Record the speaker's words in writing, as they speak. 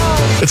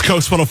It's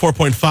Coast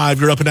 104.5.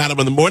 You're up and Adam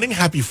in the morning.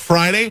 Happy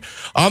Friday.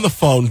 On the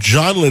phone,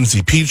 John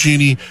Lindsey,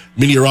 PG&E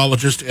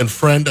meteorologist and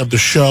friend of the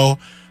show.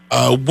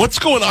 What's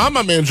going on,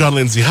 my man, John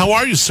Lindsey? How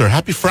are you, sir?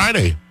 Happy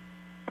Friday.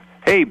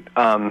 Hey,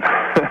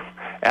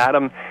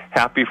 Adam,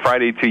 happy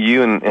Friday to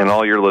you and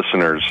all your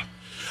listeners.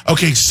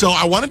 Okay, so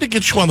I wanted to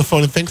get you on the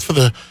phone, and thanks for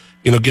the,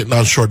 getting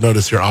on short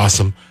notice. You're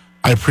awesome.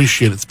 I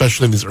appreciate it,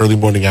 especially in these early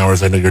morning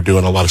hours. I know you're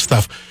doing a lot of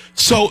stuff.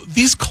 So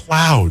these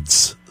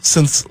clouds,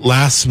 since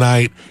last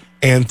night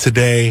and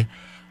today,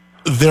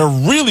 they're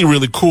really,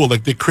 really cool.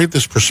 Like, they create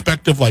this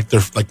perspective, like they're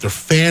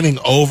fanning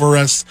over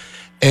us.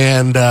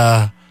 And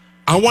I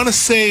want to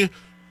say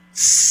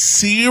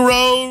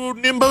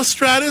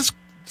cirro-nimbostratus?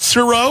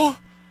 Cirro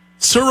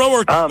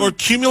or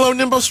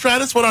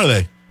cumulo-nimbostratus? What are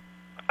they?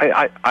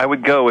 I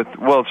would go with,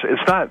 well,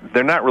 it's not,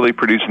 they're not really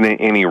producing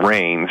any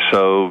rain,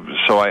 so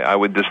I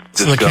would just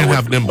so they go can't with,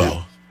 have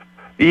nimbo.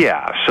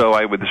 Yeah, so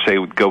I would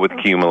say go with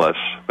cumulus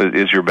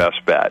is your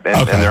best bet. And,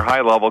 Okay. and they're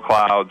high-level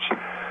clouds.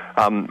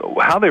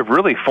 How they've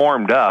really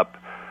formed up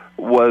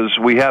was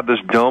we have this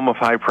dome of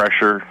high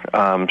pressure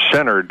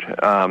centered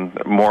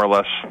more or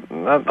less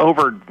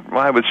over,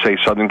 I would say,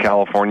 Southern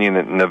California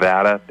and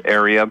Nevada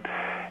area.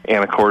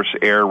 And, of course,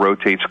 air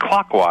rotates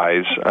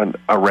clockwise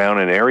around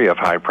an area of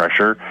high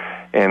pressure.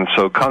 And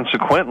so,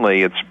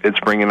 consequently, it's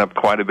bringing up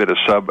quite a bit of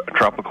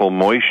subtropical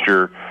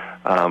moisture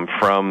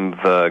from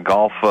the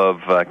Gulf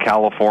of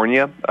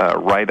California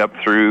right up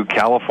through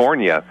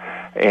California.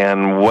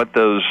 And what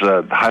those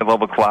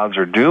high-level clouds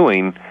are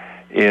doing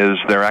is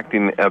they're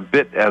acting a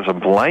bit as a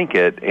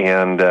blanket,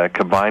 and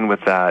combined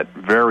with that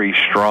very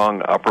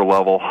strong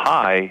upper-level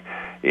high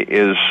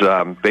is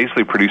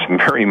basically producing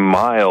very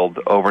mild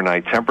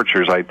overnight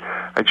temperatures. I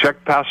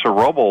checked Paso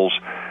Robles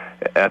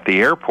at the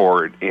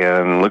airport,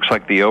 and looks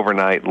like the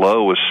overnight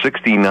low was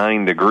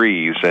 69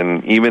 degrees,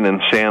 and even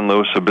in San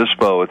Luis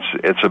Obispo,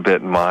 it's a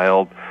bit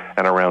mild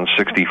and around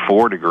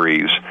 64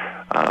 degrees.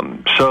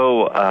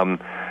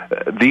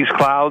 These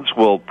clouds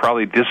will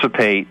probably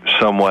dissipate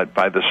somewhat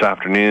by this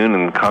afternoon,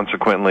 and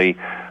consequently,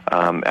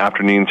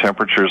 afternoon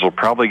temperatures will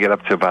probably get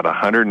up to about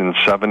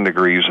 107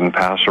 degrees in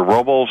Paso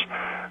Robles.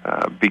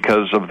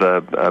 Because of the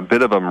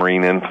bit of a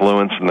marine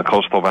influence in the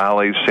coastal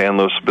valleys, San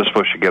Luis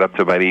Obispo should get up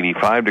to about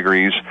 85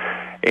 degrees,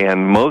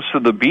 and most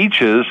of the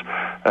beaches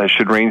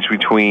should range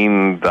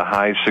between the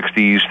high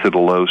 60s to the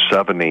low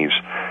 70s.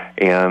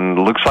 And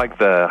looks like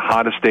the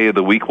hottest day of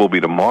the week will be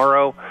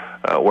tomorrow,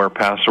 where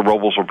Paso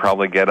Robles will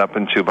probably get up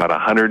into about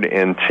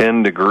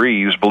 110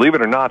 degrees. Believe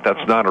it or not,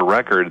 that's not a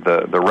record.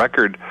 The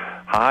record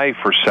high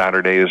for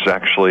Saturday is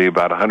actually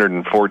about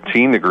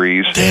 114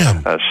 degrees.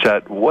 Damn.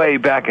 Set way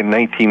back in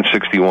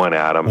 1961,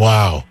 Adam.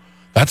 Wow.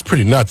 That's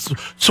pretty nuts.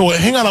 So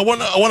hang on, I want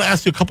to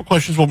ask you a couple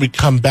questions when we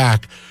come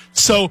back.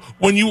 So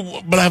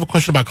but I have a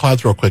question about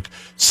clouds real quick.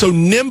 So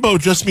nimbo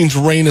just means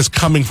rain is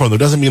coming from them. It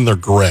doesn't mean they're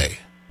gray.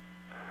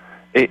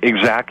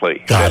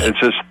 Exactly. Got it. It's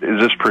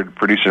just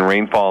producing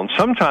rainfall. And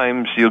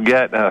sometimes you'll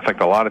get, in fact,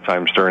 a lot of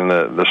times during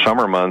the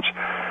summer months,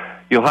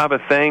 you'll have a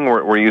thing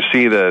where you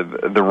see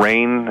the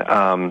rain,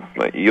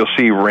 you'll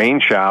see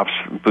rain shafts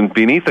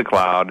beneath the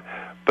cloud,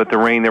 but the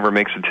rain never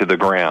makes it to the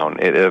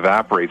ground. It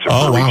evaporates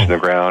before reaching the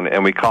ground,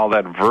 and we call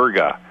that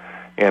virga.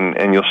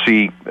 And you'll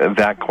see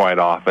that quite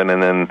often.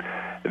 And then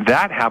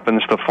that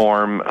happens to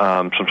form,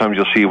 sometimes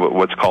you'll see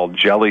what's called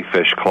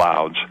jellyfish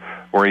clouds,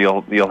 where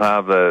you'll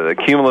have the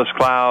cumulus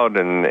cloud,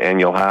 and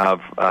you'll have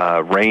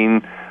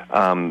rain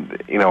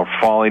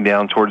falling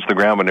down towards the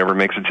ground, but never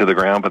makes it to the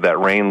ground. But that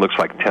rain looks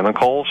like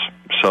tentacles,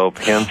 so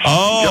hence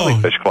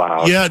jellyfish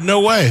cloud. Yeah,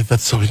 no way.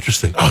 That's so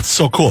interesting. Oh, it's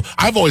so cool.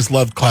 I've always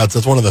loved clouds.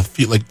 That's one of the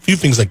few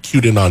things I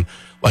cued in on,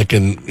 like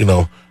in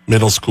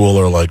middle school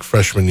or like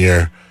freshman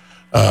year.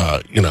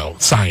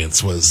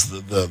 Science was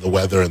the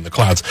weather and the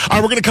clouds. All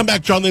right, we're going to come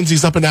back. John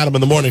Lindsey's Up and Adam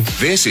in the morning.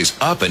 This is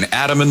Up and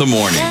Adam in the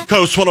morning.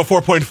 Coast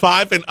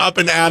 104.5 and Up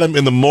and Adam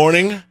in the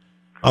morning.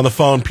 On the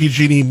phone,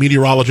 PG&E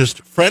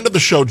meteorologist, friend of the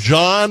show,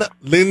 John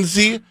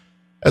Lindsey.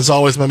 As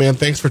always, my man,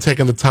 thanks for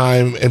taking the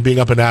time and being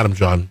Up and Adam,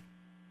 John.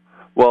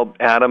 Well,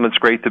 Adam, it's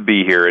great to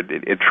be here.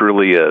 It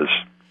truly is.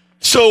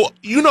 So,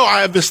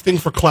 I have this thing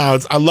for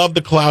clouds. I love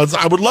the clouds.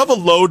 I would love a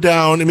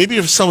lowdown, and maybe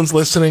if someone's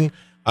listening,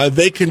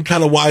 they can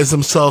kind of wise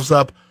themselves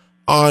up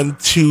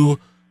onto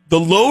the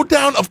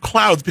lowdown of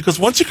clouds, because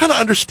once you kind of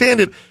understand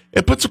it,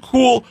 it puts a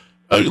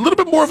little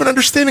bit more of an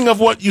understanding of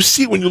what you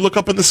see when you look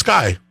up in the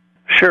sky.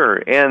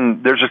 Sure,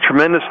 and there's a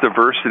tremendous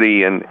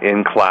diversity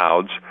in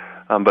clouds,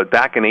 but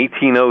back in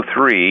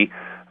 1803,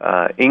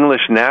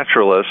 English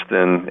naturalist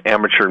and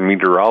amateur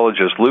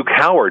meteorologist Luke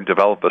Howard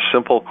developed a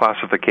simple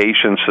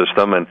classification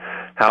system, and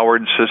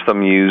Howard's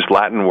system used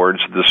Latin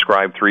words to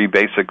describe three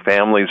basic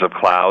families of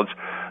clouds: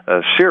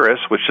 cirrus,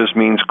 which just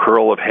means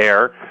curl of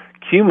hair;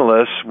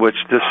 cumulus, which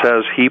just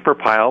says heap or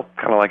pile,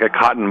 kind of like a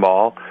cotton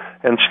ball;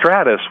 and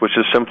stratus, which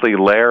is simply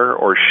layer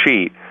or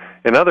sheet.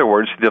 In other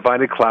words, he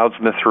divided clouds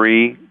into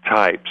three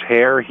types: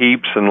 hair,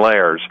 heaps, and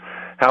layers.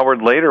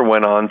 Howard later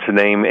went on to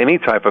name any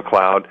type of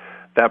cloud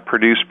that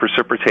produced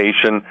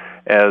precipitation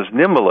as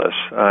nimulus,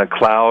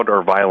 cloud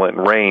or violent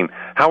rain.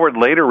 Howard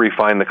later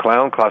refined the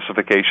cloud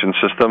classification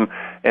system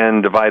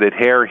and divided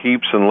hair,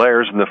 heaps, and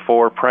layers into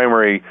 4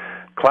 primary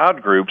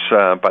cloud groups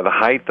by the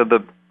height of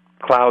the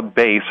cloud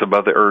base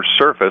above the Earth's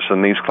surface,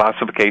 and these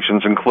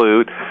classifications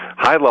include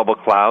high-level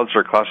clouds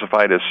are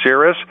classified as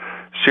cirrus,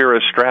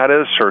 cirrus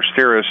stratus, or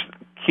cirrus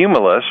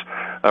cumulus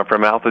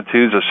from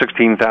altitudes of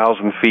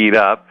 16,000 feet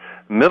up.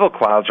 Middle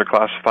clouds are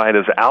classified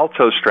as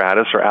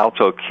altostratus or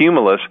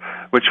altocumulus,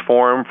 which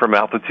form from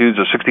altitudes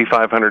of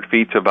 6,500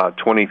 feet to about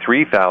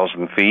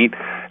 23,000 feet.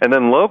 And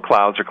then low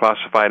clouds are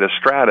classified as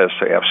stratus.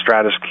 They have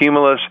stratus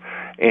cumulus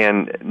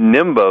and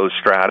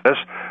nimbostratus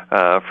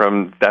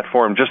from that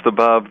form just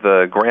above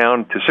the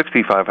ground to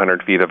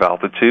 6,500 feet of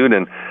altitude.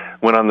 And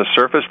when on the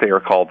surface, they are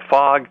called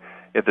fog.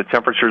 If the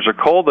temperatures are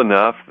cold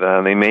enough,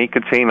 they may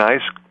contain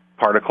ice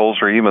particles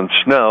or even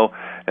snow.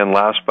 And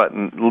last but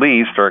not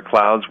least are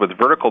clouds with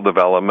vertical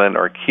development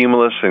are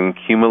cumulus and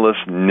cumulus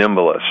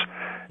nimbus.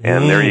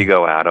 And there you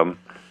go, Adam.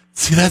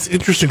 See, that's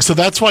interesting. So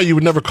that's why you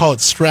would never call it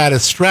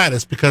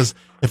stratus, because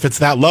if it's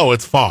that low,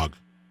 it's fog.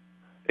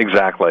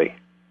 Exactly.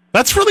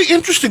 That's really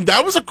interesting.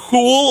 That was a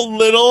cool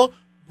little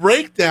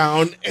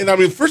breakdown. And I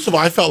mean, first of all,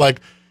 I felt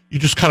like you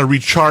just kind of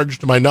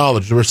recharged my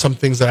knowledge. There were some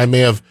things that I may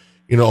have,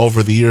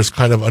 over the years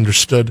kind of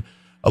understood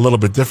a little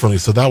bit differently.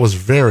 So that was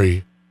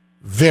very,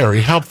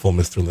 very helpful,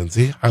 Mr.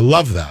 Lindsey. I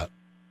love that.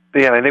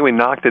 Yeah, and I think we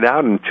knocked it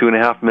out in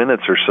 2.5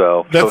 minutes or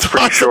so. That's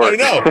pretty awesome. short. I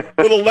know.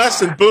 Little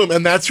lesson, boom,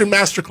 and that's your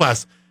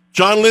masterclass.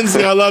 John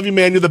Lindsey, I love you,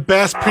 man. You're the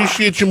best.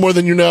 Appreciate you more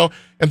than you know.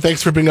 And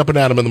thanks for being up and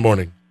Adam in the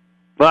morning.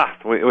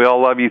 We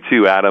all love you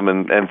too, Adam,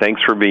 and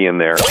thanks for being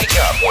there. Wake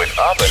up with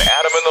Up and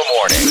Adam in the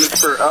morning.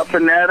 Mr. Up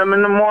and Adam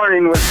in the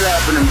morning. What's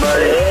happening,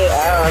 buddy? Hey,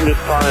 Adam, I'm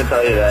just calling to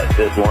tell you that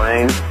this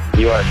morning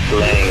you are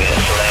slaying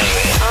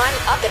it.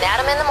 On Up and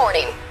Adam in the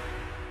morning.